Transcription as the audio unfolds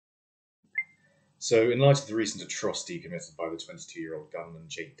So, in light of the recent atrocity committed by the 22-year-old gunman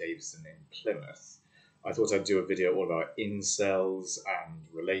Jake Davison in Plymouth, I thought I'd do a video all about incels and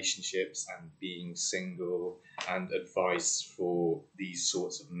relationships and being single and advice for these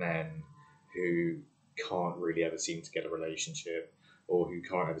sorts of men who can't really ever seem to get a relationship or who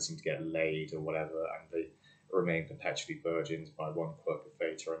can't ever seem to get laid or whatever, and they remain perpetually burdened by one quirk of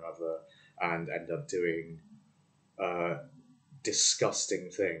fate or another and end up doing disgusting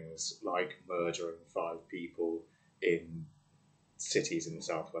things like murdering 5 people in cities in the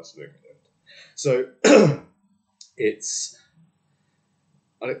southwest of England. So it's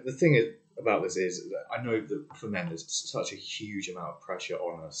the thing about this is that I know that for men there's such a huge amount of pressure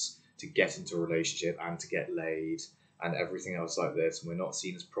on us to get into a relationship and to get laid and everything else like this, and we're not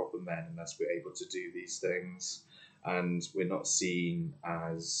seen as proper men unless we're able to do these things, and we're not seen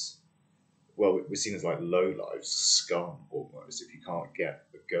as we're seen as like low life scum almost. If you can't get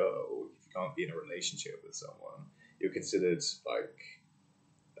a girl, if you can't be in a relationship with someone, you're considered like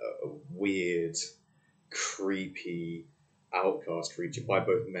a weird, creepy, outcast creature by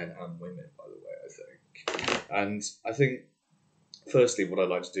both men and women, by the way, I think. And I think, firstly, what I'd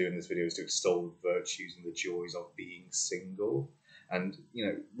like to do in this video is to extol the virtues and the joys of being single. And,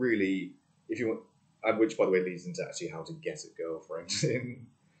 really, if you want, and which, by the way, leads into actually how to get a girlfriend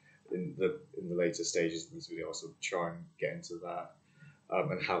in the later stages of this video. I'll sort of try and get into that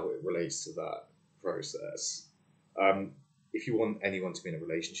and how it relates to that process. If you want anyone to be in a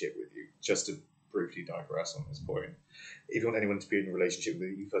relationship with you, just to briefly digress on this point, if you want anyone to be in a relationship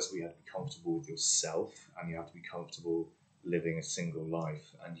with you, first of all, you have to be comfortable with yourself, and you have to be comfortable living a single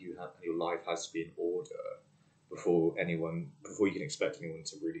life, and your life has to be in order before you can expect anyone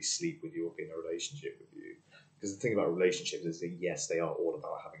to really sleep with you or be in a relationship with you. Because the thing about relationships is that, yes, they are all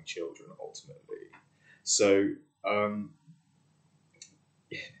about having children ultimately. So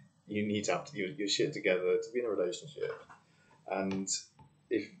you need to have your shit together to be in a relationship. And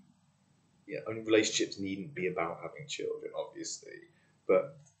relationships needn't be about having children, obviously,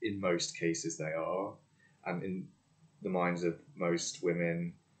 but in most cases they are. And in the minds of most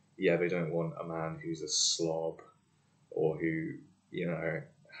women, they don't want a man who's a slob or who,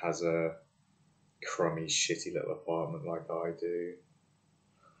 has a crummy, shitty little apartment like I do,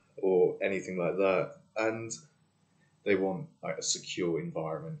 or anything like that. And they want like a secure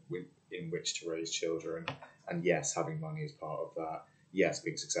environment in which to raise children. And yes, having money is part of that. Yes,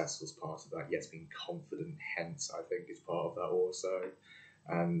 being successful is part of that. Yes, being confident, hence, I think, is part of that also.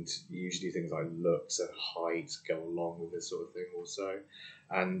 And usually things like looks and height go along with this sort of thing also.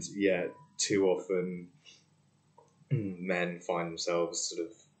 And too often men find themselves sort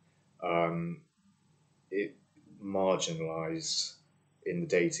of marginalised in the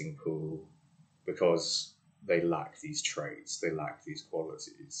dating pool because they lack these traits, they lack these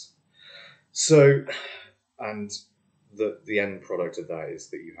qualities. So, and the end product of that is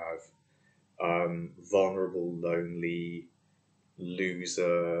that you have vulnerable, lonely,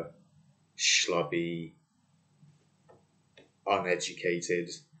 loser, schlubby, uneducated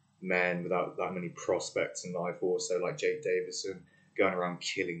men without that many prospects in life, also like Jake Davison, going around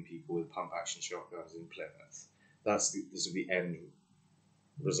killing people with pump action shotguns in Plymouth. This is the end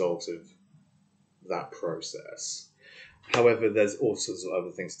result of that process. However, there's all sorts of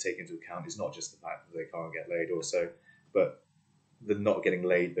other things to take into account. It's not just the fact that they can't get laid also, but the not getting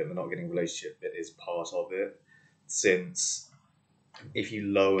laid bit, the not getting relationship bit is part of it. Since if you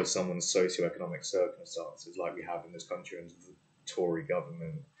lower someone's socioeconomic circumstances, like we have in this country under the Tory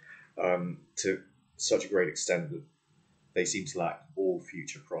government, to such a great extent that they seem to lack all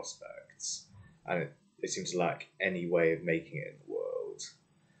future prospects, and they seem to lack any way of making it in the world,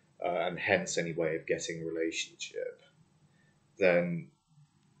 and hence any way of getting a relationship, then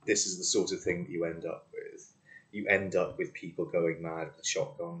this is the sort of thing that you end up with. You end up with people going mad with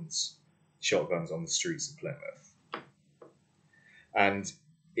shotguns on the streets of Plymouth. And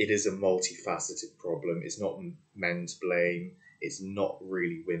it is a multifaceted problem. It's not men to blame. It's not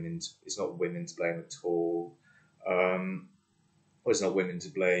really women. It's not women to blame at all. It's not women to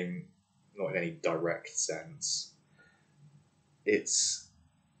blame, not in any direct sense. It's,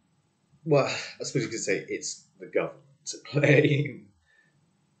 well, I suppose you could say it's the government to blame.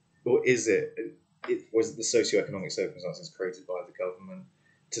 Or is it? Was it the socioeconomic circumstances created by the government?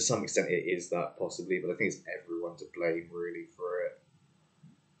 To some extent it is that, possibly, but I think it's everyone to blame, really, for it.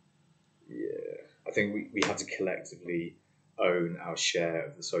 Yeah. I think we have to collectively own our share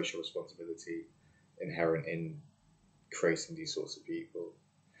of the social responsibility inherent in creating these sorts of people.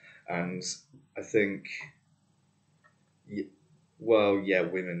 And I think,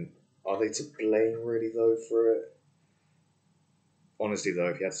 women, are they to blame, really, though, for it? honestly though,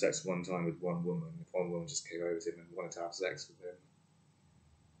 if he had sex one time with one woman, if one woman just came over to him and wanted to have sex with him,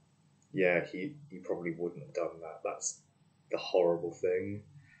 yeah, he probably wouldn't have done that. That's the horrible thing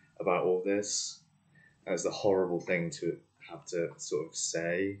about all this. And it's the horrible thing to have to sort of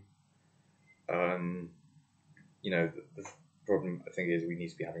say. Um, the problem I think is we need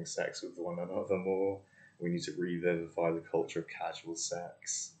to be having sex with one another more. We need to revivify the culture of casual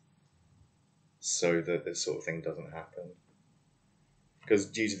sex so that this sort of thing doesn't happen. Because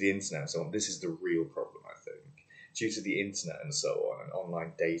due to the internet and so on, this is the real problem, I think. Due to the internet and so on, and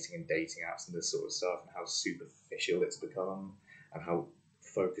online dating and dating apps and this sort of stuff, and how superficial it's become, and how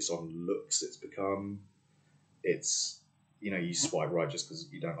focused on looks it's become, it's, you swipe right just because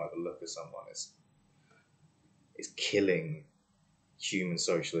you don't like the look of someone. It's killing human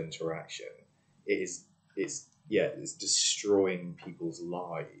social interaction. It's destroying people's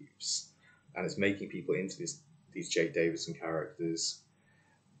lives, and it's making people into these Jake Davison characters,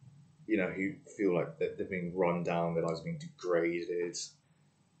 who feel like they're being run down, their lives are being degraded,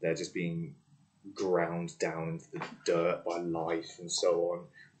 they're just being ground down into the dirt by life and so on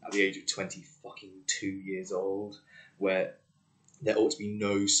at the age of 22 years old, where there ought to be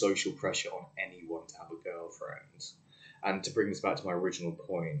no social pressure on anyone to have a girlfriend. And to bring this back to my original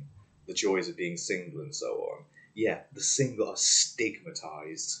point, the joys of being single and so on, yeah, the single are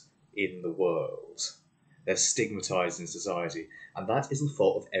stigmatized in the world. They're stigmatized in society, and that is the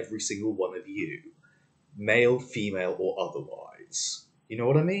fault of every single one of you, male, female, or otherwise. You know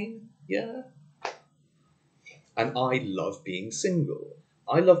what I mean? Yeah? And I love being single.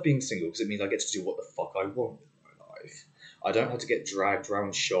 I love being single because it means I get to do what the fuck I want with my life. I don't have to get dragged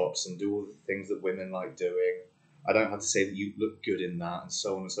around shops and do all the things that women like doing. I don't have to say that you look good in that and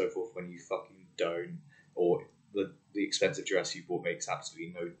so on and so forth when you fucking don't. Or the expensive dress you bought makes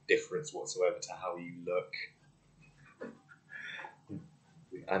absolutely no difference whatsoever to how you look.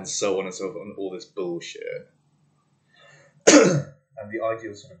 And so on and so forth, and all this bullshit. And the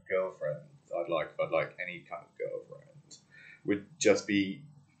ideal sort of girlfriend I'd like, if I'd like any kind of girlfriend, would just be,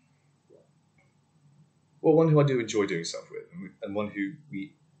 well, one who I do enjoy doing stuff with, and one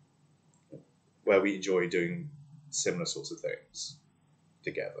where we enjoy doing similar sorts of things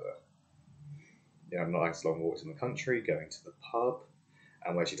together. Nice long walks in the country, going to the pub,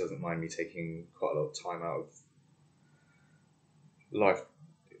 and where she doesn't mind me taking quite a lot of time out of life,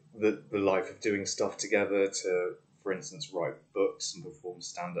 the life of doing stuff together to, for instance, write books and perform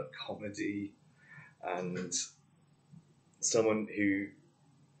stand-up comedy, and someone who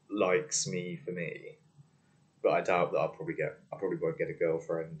likes me for me. But I doubt that I probably won't get a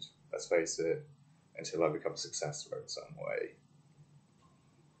girlfriend, let's face it, until I become successful in some way.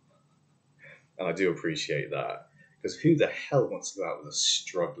 And I do appreciate that, because who the hell wants to go out with a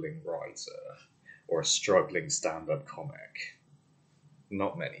struggling writer or a struggling stand-up comic?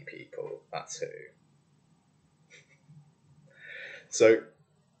 Not many people, that's who. So,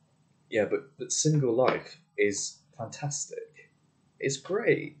 yeah, but single life is fantastic. It's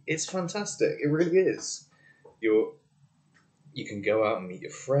great. It's fantastic. It really is. You can go out and meet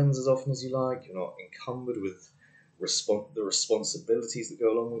your friends as often as you like. You're not encumbered with the responsibilities that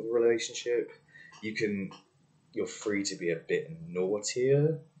go along with a relationship. You're free to be a bit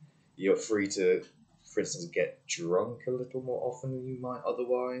naughtier. You're free to, for instance, get drunk a little more often than you might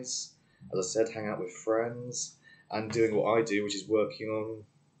otherwise. As I said, hang out with friends and doing what I do, which is working on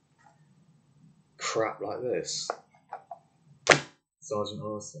crap like this. Sergeant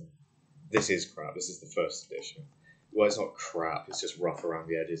Arson. This is crap. This is the first edition. Well, it's not crap. It's just rough around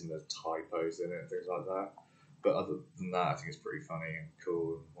the edges and there's typos in it and things like that. But other than that, I think it's pretty funny and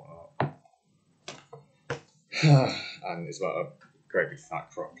cool and whatnot. And it's about a great big fat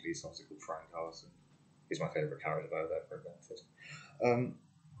crop police officer called Frank Arson. He's my favourite character I've ever invented.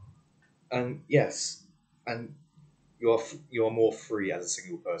 And yes, and you're more free as a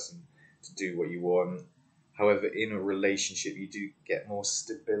single person to do what you want. However, in a relationship, you do get more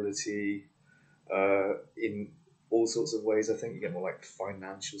stability in all sorts of ways. I think you get more like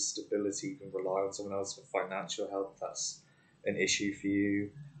financial stability. You can rely on someone else for financial help. That's an issue for you.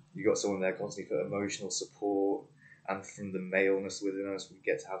 You got someone there constantly for emotional support, and from the maleness within us, we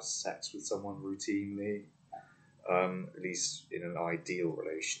get to have sex with someone routinely, at least in an ideal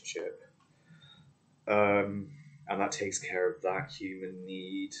relationship. And that takes care of that human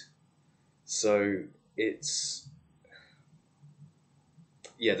need. So it's,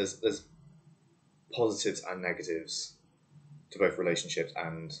 yeah, there's positives and negatives to both relationships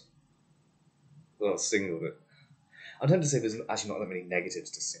and, well, single. I tend to say there's actually not that many negatives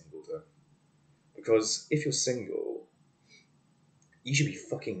to singledom, because if you're single, you should be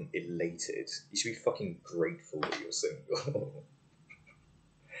fucking elated. You should be fucking grateful that you're single.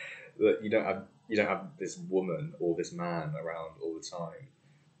 that you don't have this woman or this man around all the time,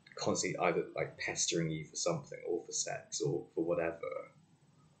 constantly either like pestering you for something or for sex or for whatever.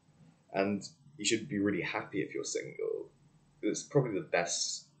 And you should be really happy if you're single. It's probably the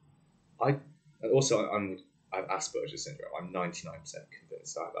best. And also I have Asperger's syndrome. I'm 99%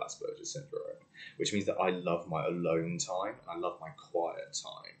 convinced I have Asperger's syndrome, which means that I love my alone time. I love my quiet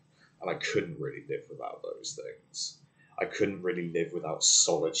time, and I couldn't really live without those things. I couldn't really live without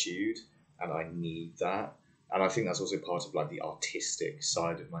solitude, and I need that. And I think that's also part of like the artistic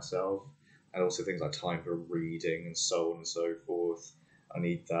side of myself, and also things like time for reading and so on and so forth. I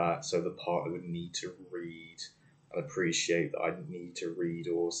need that. So the partner would need to read and appreciate that I need to read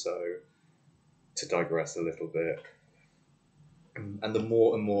also, to digress a little bit. And the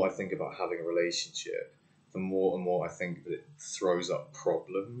more and more I think about having a relationship, the more and more I think that it throws up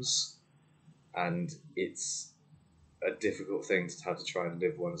problems, and it's a difficult thing to have to try and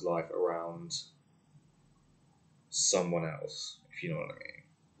live one's life around someone else, if you know what I mean,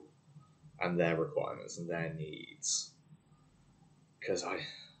 and their requirements and their needs. Because I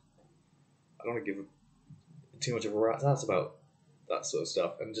don't want to give too much of a rat's ass about that sort of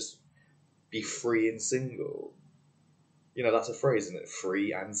stuff, and just be free and single. You know, that's a phrase, isn't it?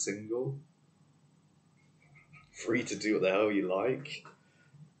 Free and single. Free to do what the hell you like.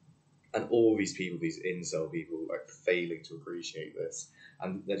 And all these people, these incel people, like failing to appreciate this,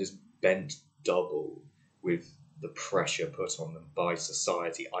 and they're just bent double with the pressure put on them by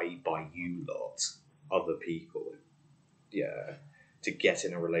society, i.e., by you lot, other people, yeah, to get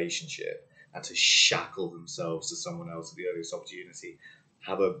in a relationship and to shackle themselves to someone else at the earliest opportunity,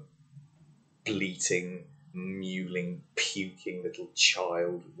 have a bleating, mewling, puking little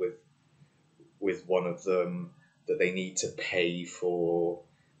child with one of them that they need to pay for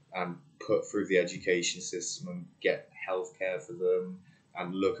and put through the education system and get healthcare for them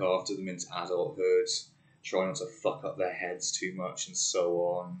and look after them into adulthood, try not to fuck up their heads too much and so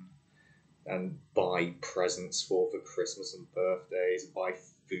on, and buy presents for Christmas and birthdays, buy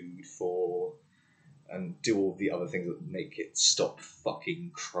food for, and do all the other things that make it stop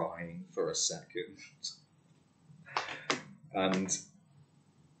fucking crying for a second. And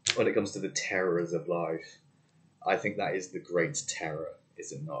when it comes to the terrors of life, I think that is the great terror,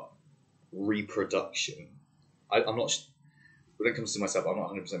 is it not? Reproduction. I'm not. When it comes to myself, I'm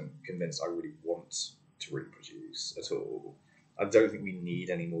not 100% convinced I really want to reproduce at all. I don't think we need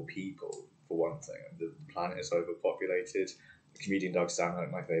any more people, for one thing. The planet is overpopulated. Comedian Doug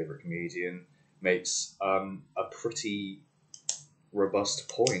Stanhope, my favourite comedian, makes a pretty robust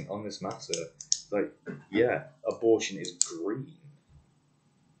point on this matter. Like, yeah, abortion is green.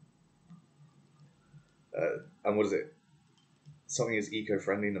 And what is it? Something is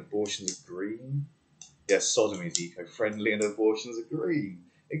eco-friendly and abortions are green? Yeah, sodomy is eco-friendly and abortions are green.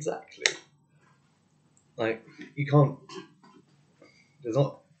 Exactly. Like, you can't... There's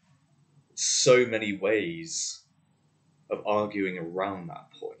not so many ways of arguing around that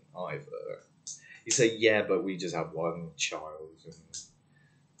point either. You say, yeah, but we just have one child,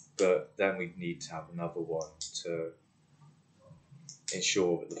 but then we need to have another one to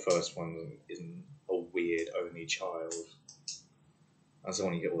ensure that the first one isn't a weird only child. And so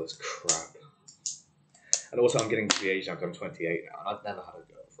on, you get all this crap. And also, I'm getting to the age now, because I'm 28 now, and I've never had a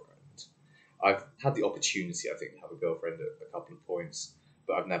girlfriend. I've had the opportunity, I think, to have a girlfriend at a couple of points,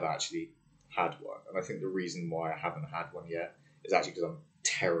 but I've never actually had one. And I think the reason why I haven't had one yet is actually because I'm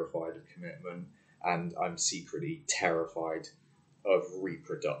terrified of commitment, and I'm secretly terrified of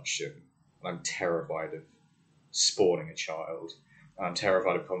reproduction, and I'm terrified of spawning a child, and I'm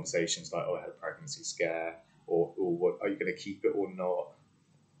terrified of conversations like, oh, I had a pregnancy scare, or what, are you going to keep it or not?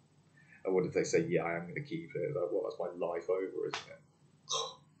 And what if they say, yeah, I am going to keep it? Like, well, that's my life over, isn't it?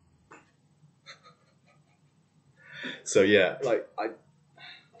 So yeah, like, I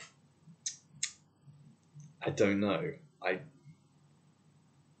don't know.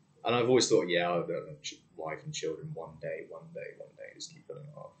 And I've always thought, yeah, I'll have a wife and children one day, just keep putting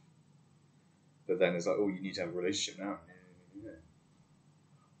it off. But then it's like, oh, you need to have a relationship now.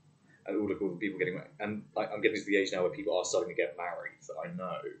 And all the people getting married. And like, I'm getting to the age now where people are starting to get married that I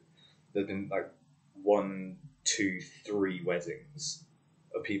know. There's been like 1, 2, 3 weddings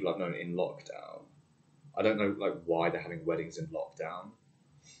of people I've known in lockdown. I don't know like why they're having weddings in lockdown.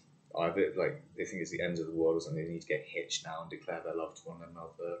 Either like they think it's the end of the world or something. They need to get hitched now and declare their love to one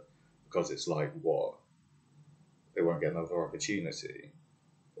another because it's like what? They won't get another opportunity.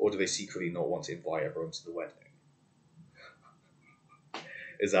 Or do they secretly not want to invite everyone to the wedding?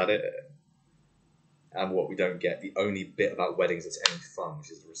 Is that it? And what we don't get, the only bit about weddings that's any fun, which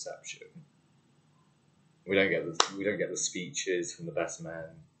is the reception. We don't get the speeches from the best men.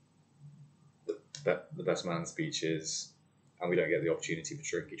 the best man speeches, and we don't get the opportunity for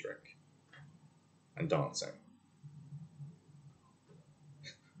drinky drink and dancing.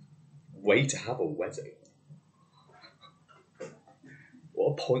 Way to have a wedding.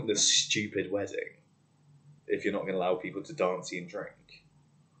 What a pointless, stupid wedding if you're not going to allow people to dance and drink.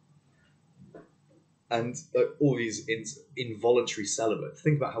 And all these involuntary celibate.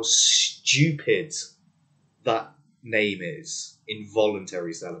 Think about how stupid that name is.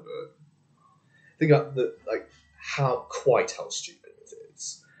 Involuntary celibate. Think about how stupid it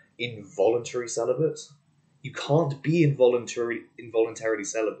is. Involuntary celibate. You can't be involuntarily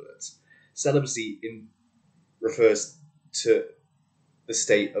celibate. Celibacy refers to the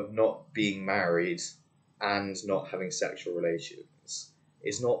state of not being married and not having sexual relations.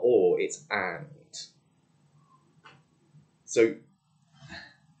 It's not or, it's and. So,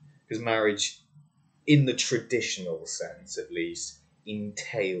 because marriage, in the traditional sense at least,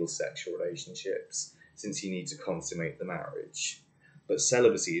 entails sexual relationships, since you need to consummate the marriage. But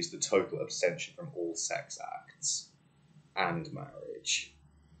celibacy is the total abstention from all sex acts and marriage.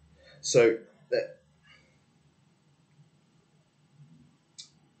 So,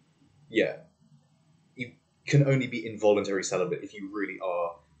 you can only be involuntary celibate if you really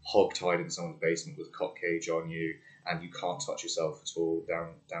are hogtied in someone's basement with a cock cage on you, and you can't touch yourself at all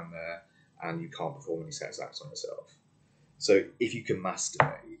down there, and you can't perform any sex acts on yourself. So if you can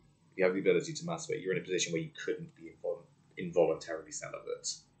masturbate, you have the ability to masturbate, you're in a position where you couldn't be involuntarily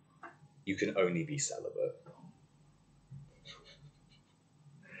celibate. You can only be celibate.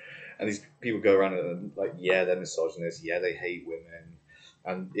 And these people go around and they're misogynist, they hate women,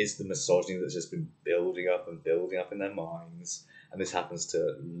 and it's the misogyny that's just been building up in their minds. And this happens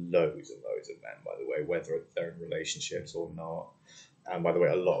to loads and loads of men, by the way, whether they're in relationships or not. And by the way,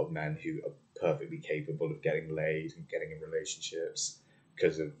 a lot of men who are perfectly capable of getting laid and getting in relationships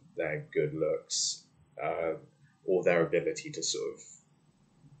because of their good looks or their ability to sort of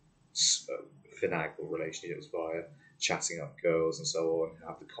finagle relationships via chatting up girls and so on,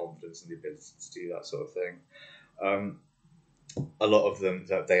 have the confidence and the ability to do that sort of thing. A lot of them,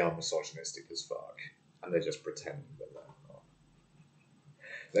 they are misogynistic as fuck, and they're just pretending that they're not.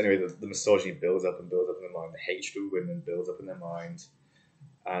 So anyway, the misogyny builds up in their mind, the hatred of women builds up in their mind,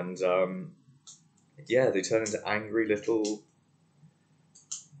 and they turn into angry little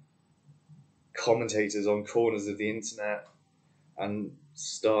commentators on corners of the internet and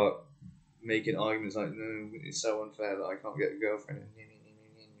start making arguments like, no, it's so unfair that I can't get a girlfriend,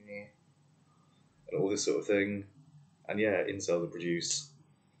 and all this sort of thing. And incels are produced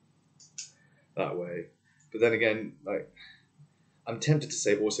that way. But then again, I'm tempted to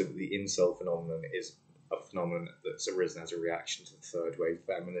say also that the incel phenomenon is a phenomenon that's arisen as a reaction to third wave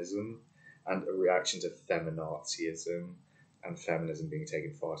feminism and a reaction to feminazism and feminism being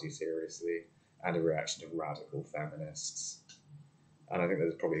taken far too seriously, and a reaction to radical feminists. And I think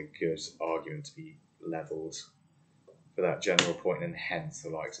there's probably a good argument to be levelled for that general point, and hence the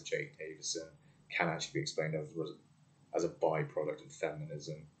likes of Jake Davison can actually be explained as a byproduct of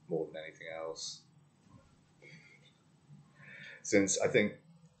feminism more than anything else. Since I think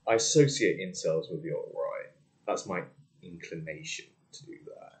I associate incels with the alt-right. That's my inclination to do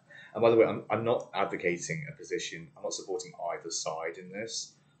that. And by the way, I'm not advocating a position, I'm not supporting either side in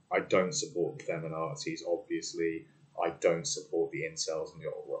this. I don't support feminazis, obviously. I don't support the incels and the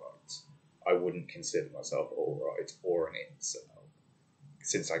alt-right. I wouldn't consider myself alt-right or an incel,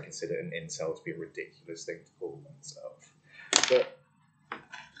 since I consider an incel to be a ridiculous thing to call oneself. But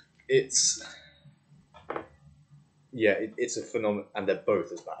it's a phenomenon, and they're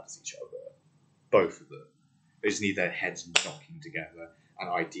both as bad as each other. Both of them. They just need their heads knocking together, and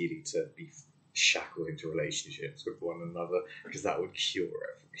ideally to be shackled into relationships with one another, because that would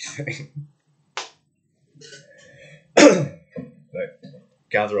cure everything.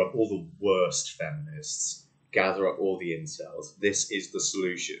 Gather up all the worst feminists, gather up all the incels. This is the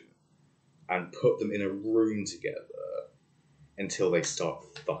solution. And put them in a room together until they start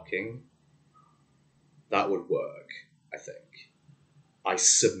fucking. That would work, I think. I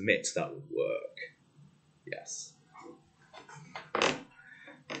submit that would work. Yes.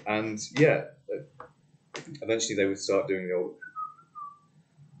 And eventually they would start doing the old,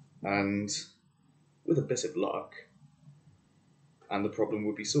 and with a bit of luck, and the problem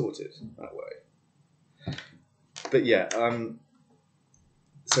would be sorted that way. But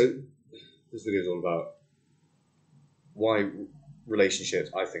so this video is all about why relationships,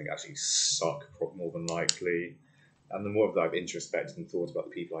 I think, actually suck more than likely. And the more that I've introspected and thought about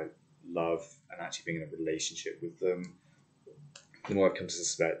the people I love and actually being in a relationship with them, the more I've come to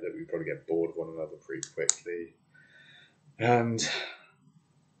suspect that we probably get bored of one another pretty quickly. And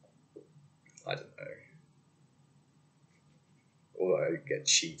I don't know, or I get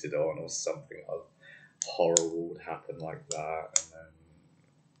cheated on, or something horrible would happen like that, and then.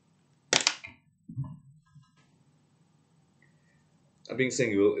 And being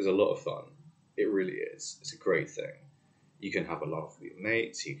single is a lot of fun. It really is. It's a great thing. You can have a laugh with your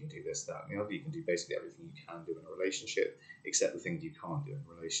mates, you can do this, that, and the other. You can do basically everything you can do in a relationship, except the things you can't do in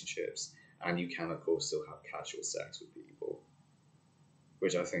relationships. And you can, of course, still have casual sex with people,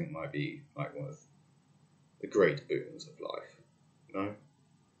 which I think might be like one of the great boons of life. You know? A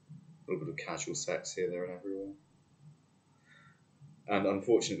little bit of casual sex here, there, and everywhere. And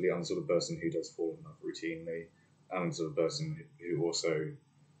unfortunately, I'm the sort of person who does fall in love routinely. I'm the sort of person who also,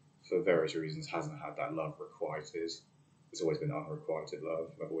 for various reasons, hasn't had that love requited. It's always been unrequited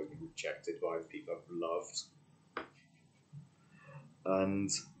love. I've always been rejected by the people I've loved.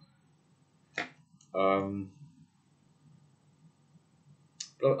 And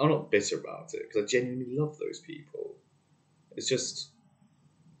but I'm not bitter about it, because I genuinely love those people. It's just,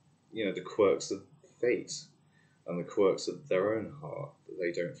 the quirks of fate and the quirks of their own heart that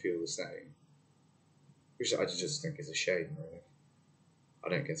they don't feel the same. Which I just think is a shame, really. I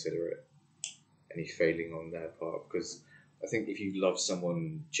don't consider it any failing on their part, because I think if you love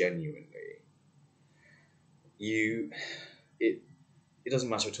someone genuinely, it doesn't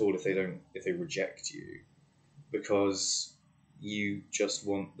matter at all if they reject you, because you just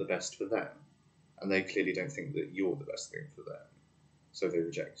want the best for them, and they clearly don't think that you're the best thing for them, so they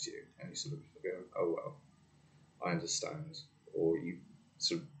reject you, and you sort of go, oh well, I understand, or you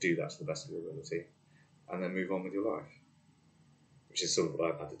sort of do that to the best of your ability, and then move on with your life, which is sort of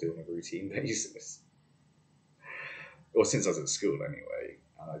what I've had to do on a routine basis. Or since I was at school anyway,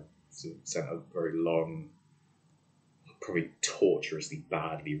 and I sort of sent a very long, probably torturously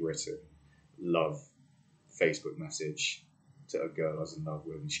badly written love Facebook message to a girl I was in love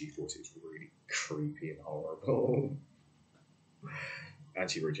with, and she thought it was really creepy and horrible. And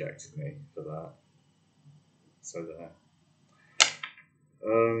she rejected me for that. So there.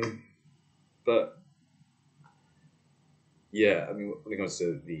 But yeah, I mean, when it comes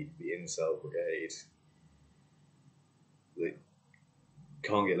to the incel brigade, they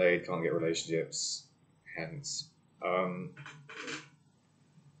can't get laid, can't get relationships, hence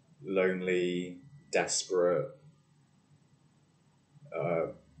lonely, desperate,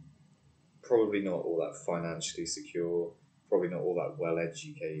 probably not all that financially secure, probably not all that well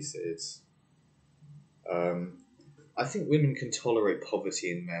educated. I think women can tolerate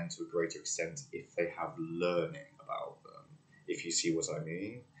poverty in men to a greater extent if they have learning about them, if you see what I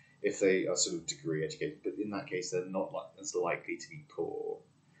mean. If they are sort of degree educated, but in that case they're not as likely to be poor.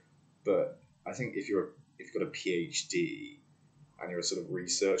 But I think if you've got a PhD and you're a sort of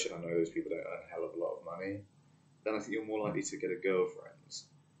researcher, and I know those people don't earn a hell of a lot of money, then I think you're more likely to get a girlfriend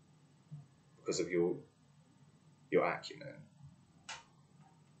because of your acumen.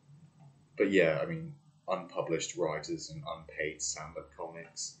 But yeah, I mean, unpublished writers and unpaid stand-up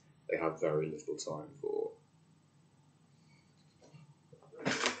comics, they have very little time for.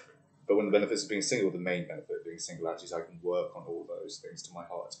 But one of the benefits of being single, the main benefit of being single actually is I can work on all those things to my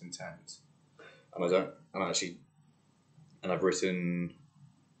heart's content. And I've written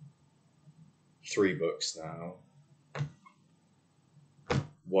 3 books now.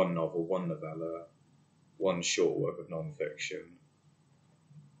 1 novel, 1 novella, 1 short work of non-fiction.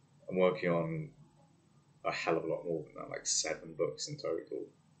 I'm working on a hell of a lot more than that, like 7 books in total.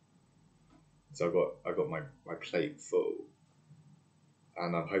 So I've got my plate full,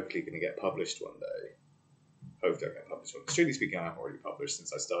 and I'm hopefully going to get published one day. Hopefully I'll get published one. Strictly speaking, I'm already published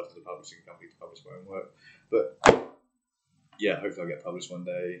since I started a publishing company to publish my own work. But yeah, hopefully I'll get published one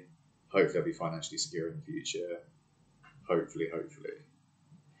day. Hopefully I'll be financially secure in the future. Hopefully.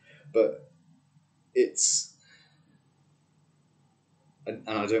 But it's... And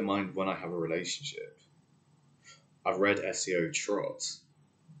I don't mind when I have a relationship. I've read SEO Trot.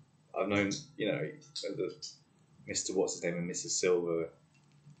 I've known, Mr. What's his name and Mrs. Silver.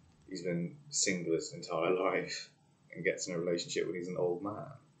 He's been single his entire life and gets in a relationship when he's an old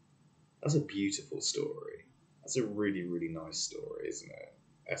man. That's a beautiful story. That's a really, really nice story, isn't it?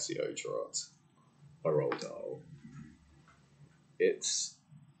 SEO Trot by Roald Dahl. It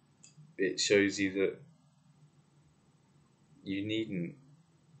shows you that you needn't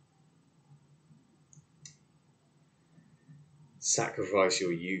sacrifice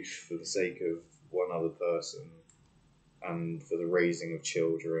your youth for the sake of one other person, and for the raising of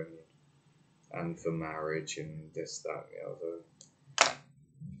children, and for marriage, and this, that, and the other.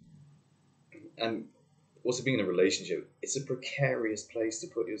 And also being in a relationship, it's a precarious place to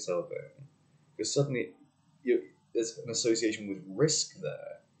put yourself in, because suddenly there's an association with risk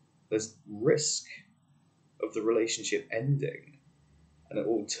there. there's risk of the relationship ending and it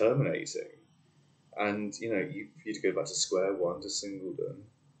all terminating. And, you know, you, for you to go back to square one, to singledom,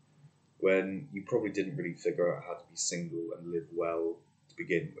 when you probably didn't really figure out how to be single and live well to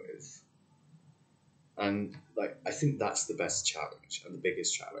begin with. And, like, I think that's the best challenge and the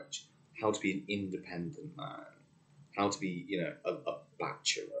biggest challenge. How to be an independent man. How to be, you know, a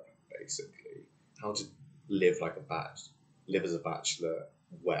bachelor, basically. How to live like a live as a bachelor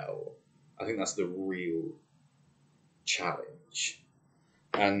well. I think that's the real challenge.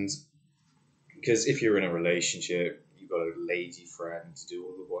 And because if you're in a relationship, you've got a lady friend to do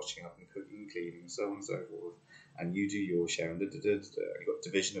all the washing up and cooking and cleaning and so on and so forth, and you do your share, and you've got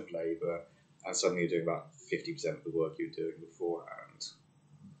division of labour, and suddenly you're doing about 50% of the work you were doing beforehand.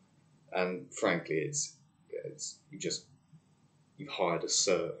 And frankly, it's you've hired a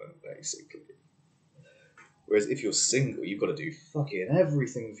servant, basically. Whereas if you're single, you've got to do fucking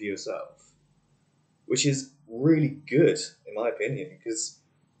everything for yourself, which is really good, in my opinion, because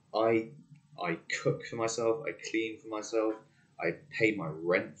I cook for myself, I clean for myself, I pay my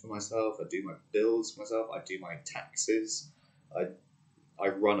rent for myself, I do my bills for myself, I do my taxes, I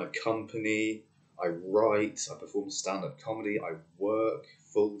run a company, I write, I perform stand-up comedy, I work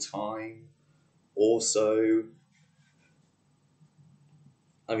full-time. Also,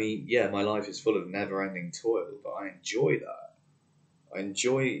 I mean, yeah, my life is full of never-ending toil, but I enjoy that. I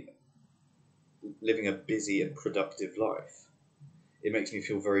enjoy living a busy and productive life. It makes me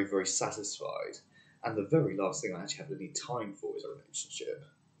feel very, very satisfied. And the very last thing I actually have any time for is a relationship,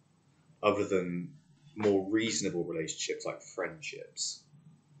 other than more reasonable relationships like friendships,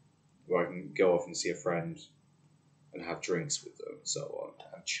 where I can go off and see a friend and have drinks with them and so on,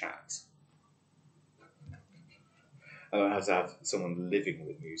 and chat. I don't have to have someone living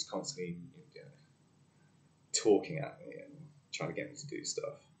with me who's constantly, you know, talking at me and trying to get me to do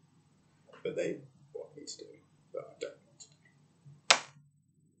stuff that they want me to do, but I don't want to do.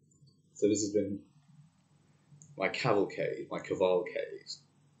 So this has been my cavalcade, my cavalcade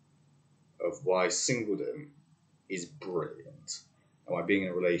of why singledom is brilliant and why being in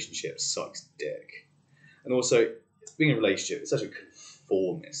a relationship sucks dick. And also, being in a relationship is such a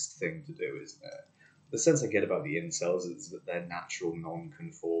conformist thing to do, isn't it? The sense I get about the incels is that they're natural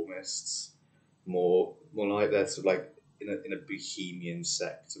non-conformists, more like they're sort of like in a bohemian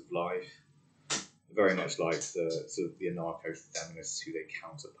sect of life, very much like the sort of the anarcho-feminists who they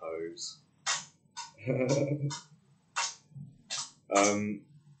counterpose.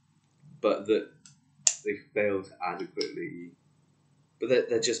 But that they fail to adequately, but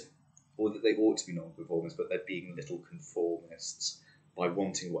they're just, or that they ought to be non-conformists, but they're being little conformists by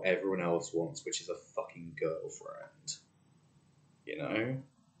wanting what everyone else wants, which is a fucking girlfriend. You know?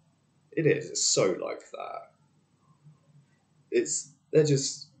 It is. It's so like that. They're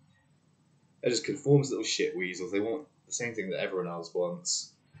just conformist little shit weasels. They want the same thing that everyone else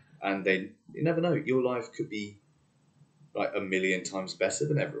wants, and you never know. Your life could be like 1,000,000 times better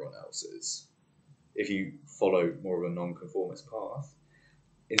than everyone else's if you follow more of a non-conformist path,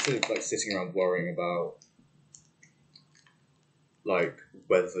 instead of like sitting around worrying about like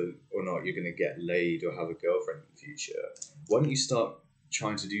whether or not you're going to get laid or have a girlfriend in the future. Why don't you start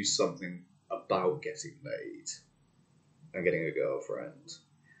trying to do something about getting laid and getting a girlfriend,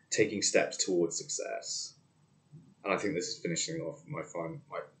 taking steps towards success? And I think this is finishing off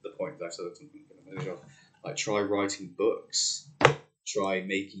the point that I said I'm going to finish off. Like, try writing books, try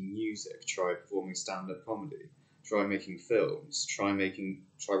making music, try performing stand-up comedy, try making films, try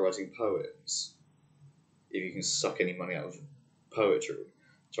writing poems. If you can suck any money out of poetry,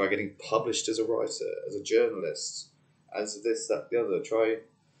 try getting published as a writer, as a journalist, as this, that, the other. Try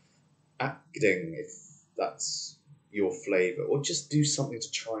acting if that's your flavour, or just do something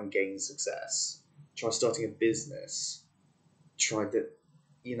to try and gain success. Try starting a business. Try that,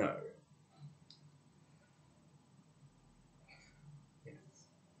 you know.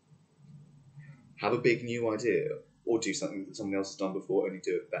 Have a big new idea, or do something that someone else has done before, only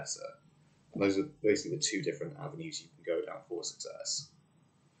do it better. And those are basically the two different avenues you can go down for success.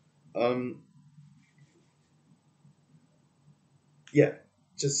 Yeah,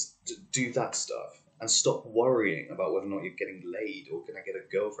 just do that stuff and stop worrying about whether or not you're getting laid or can I get a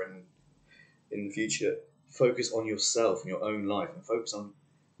girlfriend in the future. Focus on yourself and your own life, and focus on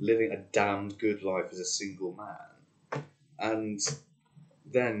living a damned good life as a single man. And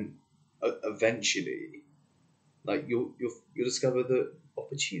then eventually, like you'll discover that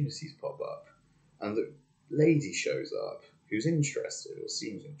opportunities pop up, and that lady shows up who's interested or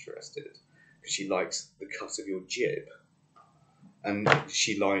seems interested because she likes the cut of your jib, and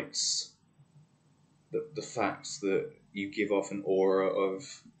she likes the fact that you give off an aura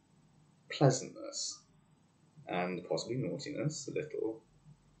of pleasantness and possibly naughtiness a little.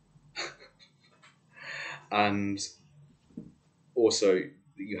 And also,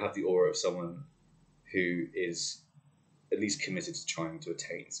 you have the aura of someone who is at least committed to trying to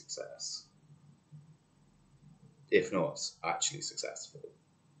attain success, if not actually successful.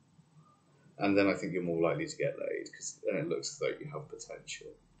 And then I think you're more likely to get laid, because then it looks as though you have potential.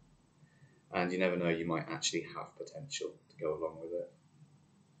 And you never know, you might actually have potential to go along with it.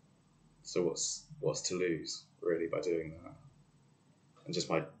 So what's to lose, really, by doing that? And just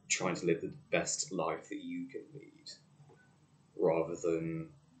by trying to live the best life that you can lead, rather than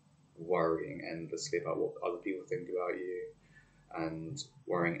worrying endlessly about what other people think about you, and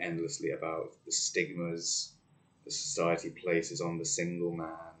worrying endlessly about the stigmas the society places on the single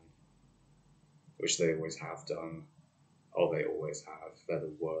man, which they always have done. Oh, they always have. They're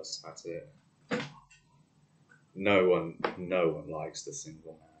the worst at it. No one likes the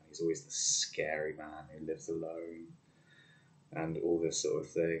single man. He's always the scary man who lives alone, and all this sort of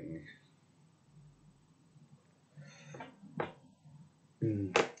thing.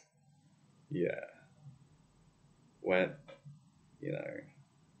 Yeah. When,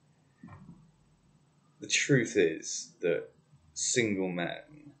 the truth is that single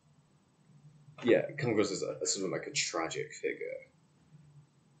men, come across as a sort of like a tragic figure,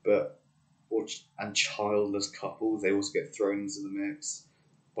 and childless couples, they also get thrown into the mix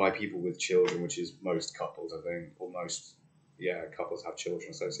by people with children, which is most couples, I think, or most, couples have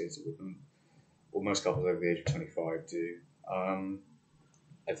children associated with them, or most couples over the age of 25 do,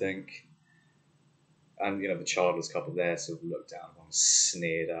 I think. And, the childless couple, they're sort of looked down on,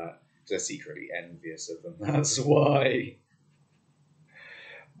 sneered at, because they're secretly envious of them. That's why.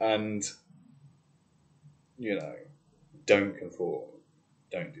 And, don't conform.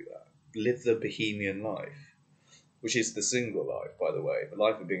 Don't do that. Live the bohemian life, which is the single life, by the way. The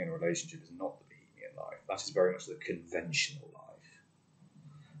life of being in a relationship is not the bohemian life. That is very much the conventional life.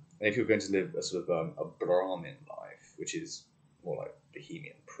 And if you're going to live a sort of a Brahmin life, which is more like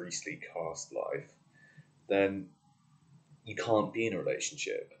bohemian, priestly caste life, then you can't be in a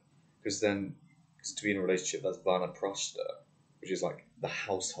relationship. Because to be in a relationship, that's vanaprastha, which is like the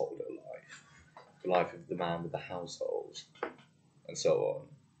householder life, the life of the man with the household, and so on.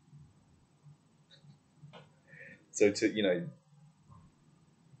 So to,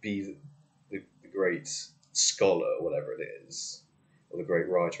 be the great scholar, or whatever it is, or the great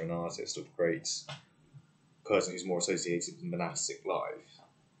writer and artist, or the great person who's more associated with monastic life,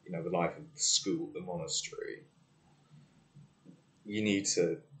 the life of the school, the monastery, you need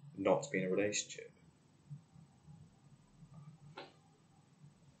to not be in a relationship.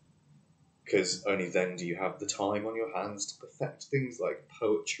 Because only then do you have the time on your hands to perfect things like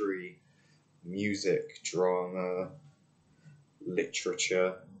poetry, music, drama,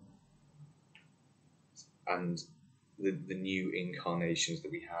 literature, and the new incarnations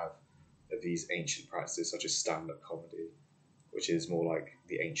that we have of these ancient practices, such as stand-up comedy, which is more like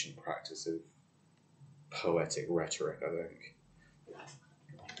the ancient practice of poetic rhetoric, I think.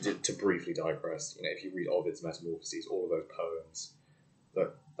 To briefly digress, if you read Ovid's Metamorphoses, all of those poems,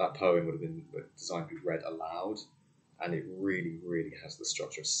 that poem would have been designed to be read aloud, and it really, really has the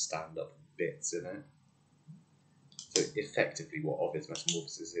structure of stand-up bits in it. So effectively what Ovid's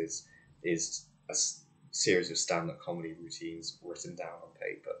Metamorphoses is a series of stand-up comedy routines written down on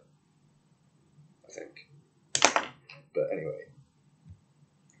paper, I think. But anyway,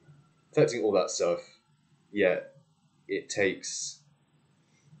 affecting all that stuff, it takes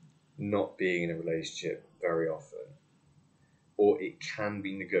not being in a relationship very often, or it can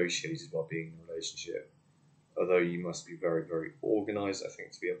be negotiated while being in a relationship, although you must be very, very organised, I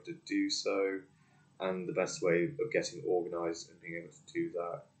think, to be able to do so. And the best way of getting organised and being able to do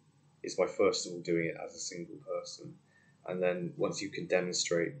that is by first of all doing it as a single person, and then once you can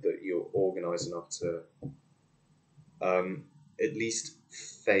demonstrate that you're organised enough to at least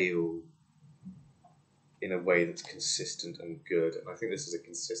fail in a way that's consistent and good, and I think this is a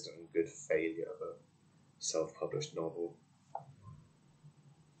consistent and good failure of a self-published novel.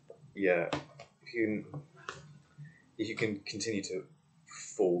 If you can continue to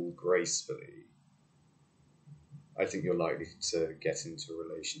fall gracefully, I think you're likely to get into a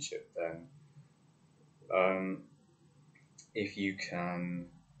relationship then. If you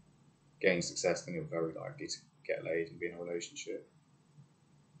can gain success, then you're very likely to get laid and be in a relationship.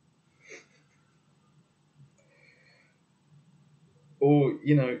 Or,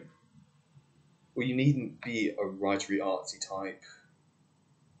 you needn't be a writery, artsy type.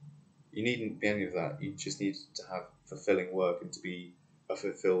 You needn't be any of that. You just need to have fulfilling work and to be a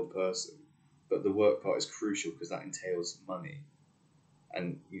fulfilled person. But the work part is crucial because that entails money.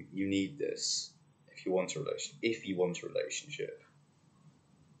 and you need this if you want a relationship.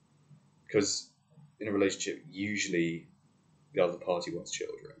 Because in a relationship, usually the other party wants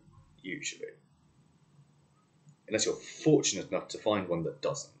children. Usually. Unless you're fortunate enough to find one that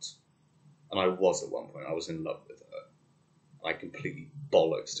doesn't. And I was at one point. I was in love with her. I completely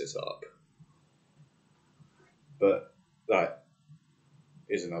bollocksed it up. But that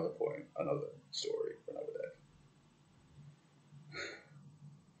is another point, another story for another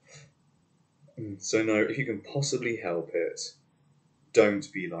day. So no, if you can possibly help it,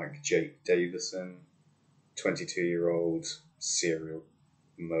 don't be like Jake Davison, 22-year-old serial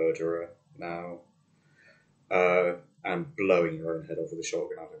murderer now, and blowing your own head off with a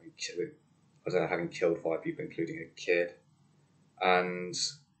shotgun after having killed 5 people, including a kid. And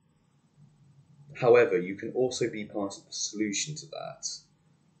however, you can also be part of the solution to that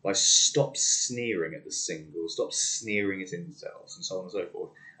by stop sneering at the single, stop sneering at incels and so on and so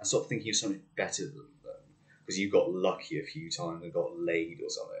forth, and stop thinking you're something better than them because you got lucky a few times and got laid or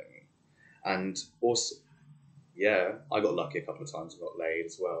something. And also, yeah, I got lucky a couple of times and got laid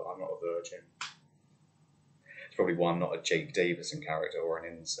as well. I'm not a virgin. It's probably why I'm not a Jake Davison character or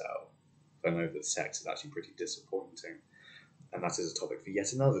an incel. I know that sex is actually pretty disappointing. And that is a topic for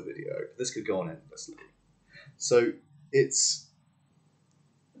yet another video. But this could go on endlessly. So it's,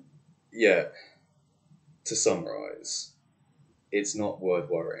 yeah, to summarise, it's not worth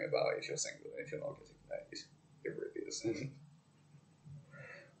worrying about if you're single and if you're not getting laid. It really isn't.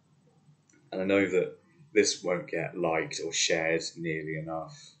 And I know that this won't get liked or shared nearly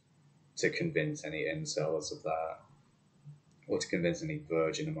enough to convince any incels of that, or to convince any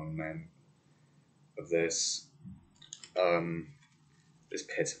virgin among men of this. This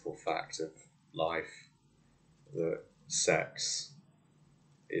pitiful fact of life that sex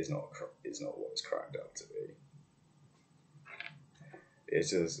is not what it's cracked up to be. It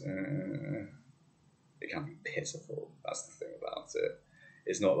just it can be pitiful. That's the thing about it.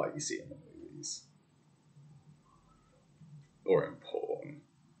 It's not like you see in the movies or in porn.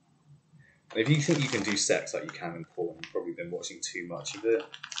 And if you think you can do sex like you can in porn, you've probably been watching too much of it.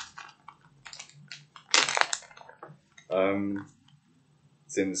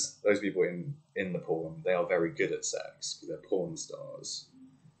 Since those people in the porn, they are very good at sex because they're porn stars.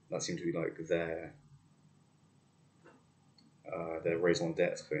 That seems to be like their raison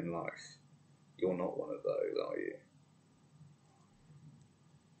d'etre in life. You're not one of those, are you?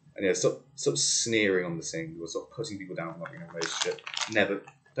 And yeah, stop sneering on the single, stop putting people down not being in a relationship.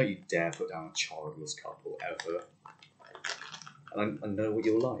 Don't you dare put down a childless couple, ever. And I know what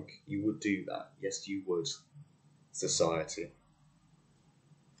you're like. You would do that. Yes, you would. Society.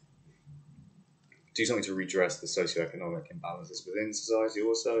 Do something to redress the socioeconomic imbalances within society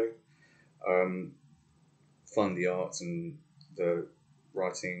also. Fund the arts and the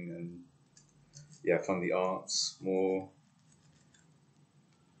writing and fund the arts more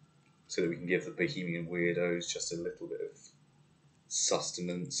so that we can give the bohemian weirdos just a little bit of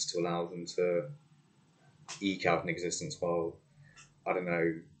sustenance to allow them to eke out an existence while, I don't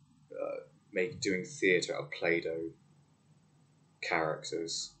know, doing theatre out of Play-Doh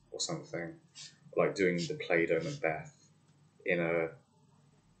characters or something. Like doing the Play-Doh Macbeth in a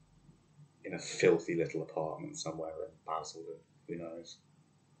filthy little apartment somewhere in Basildon. Who knows?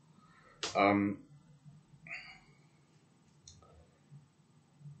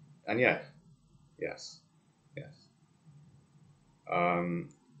 And yes.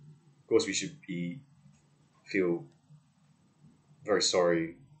 Of course, we should feel very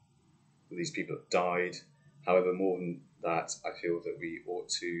sorry that these people have died. However, more than that, I feel that we ought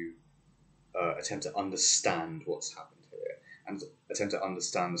to attempt to understand what's happened here and attempt to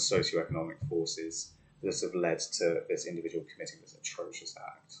understand the socioeconomic forces that have led to this individual committing this atrocious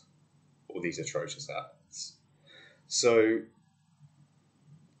act, or these atrocious acts. So,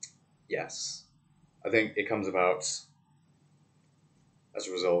 yes, I think it comes about as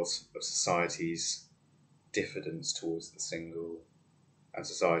a result of society's diffidence towards the single and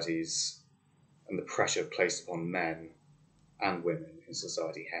the pressure placed upon men and women in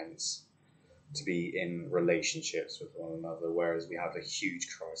society, hence, to be in relationships with one another, whereas we have a huge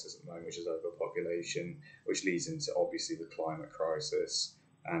crisis at the moment, which is overpopulation, which leads into, obviously, the climate crisis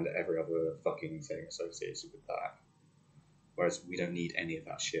and every other fucking thing associated with that. Whereas we don't need any of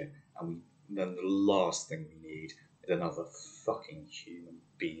that shit, and then the last thing we need is another fucking human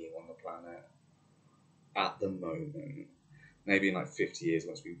being on the planet. At the moment. Maybe in like 50 years,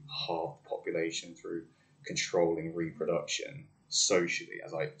 once we halve the population through controlling reproduction socially,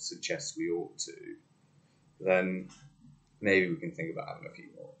 as I suggest we ought to, then maybe we can think about having a few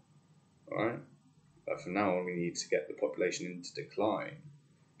more. Alright? But for now on, we need to get the population into decline,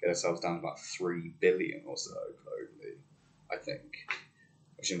 get ourselves down to about 3 billion or so globally, I think,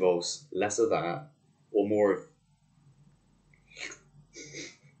 which involves less of that or more of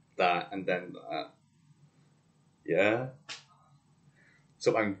that and then that. Yeah.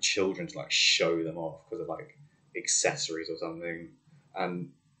 Stop having children to like show them off because of like accessories or something,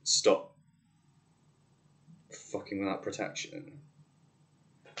 and stop fucking without protection.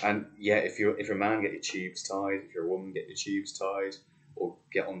 And yeah, if you're a man, get your tubes tied. If you're a woman, get your tubes tied, or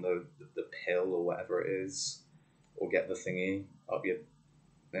get on the pill or whatever it is, or get the thingy up your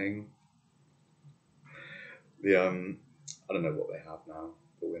thing. The I don't know what they have now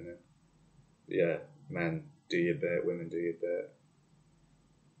for women. Yeah, men do your bit, women do your bit.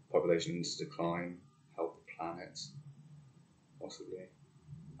 Populations decline, help the planet, possibly.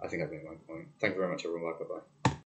 I think I've made my point. Thank you very much, everyone. Bye bye.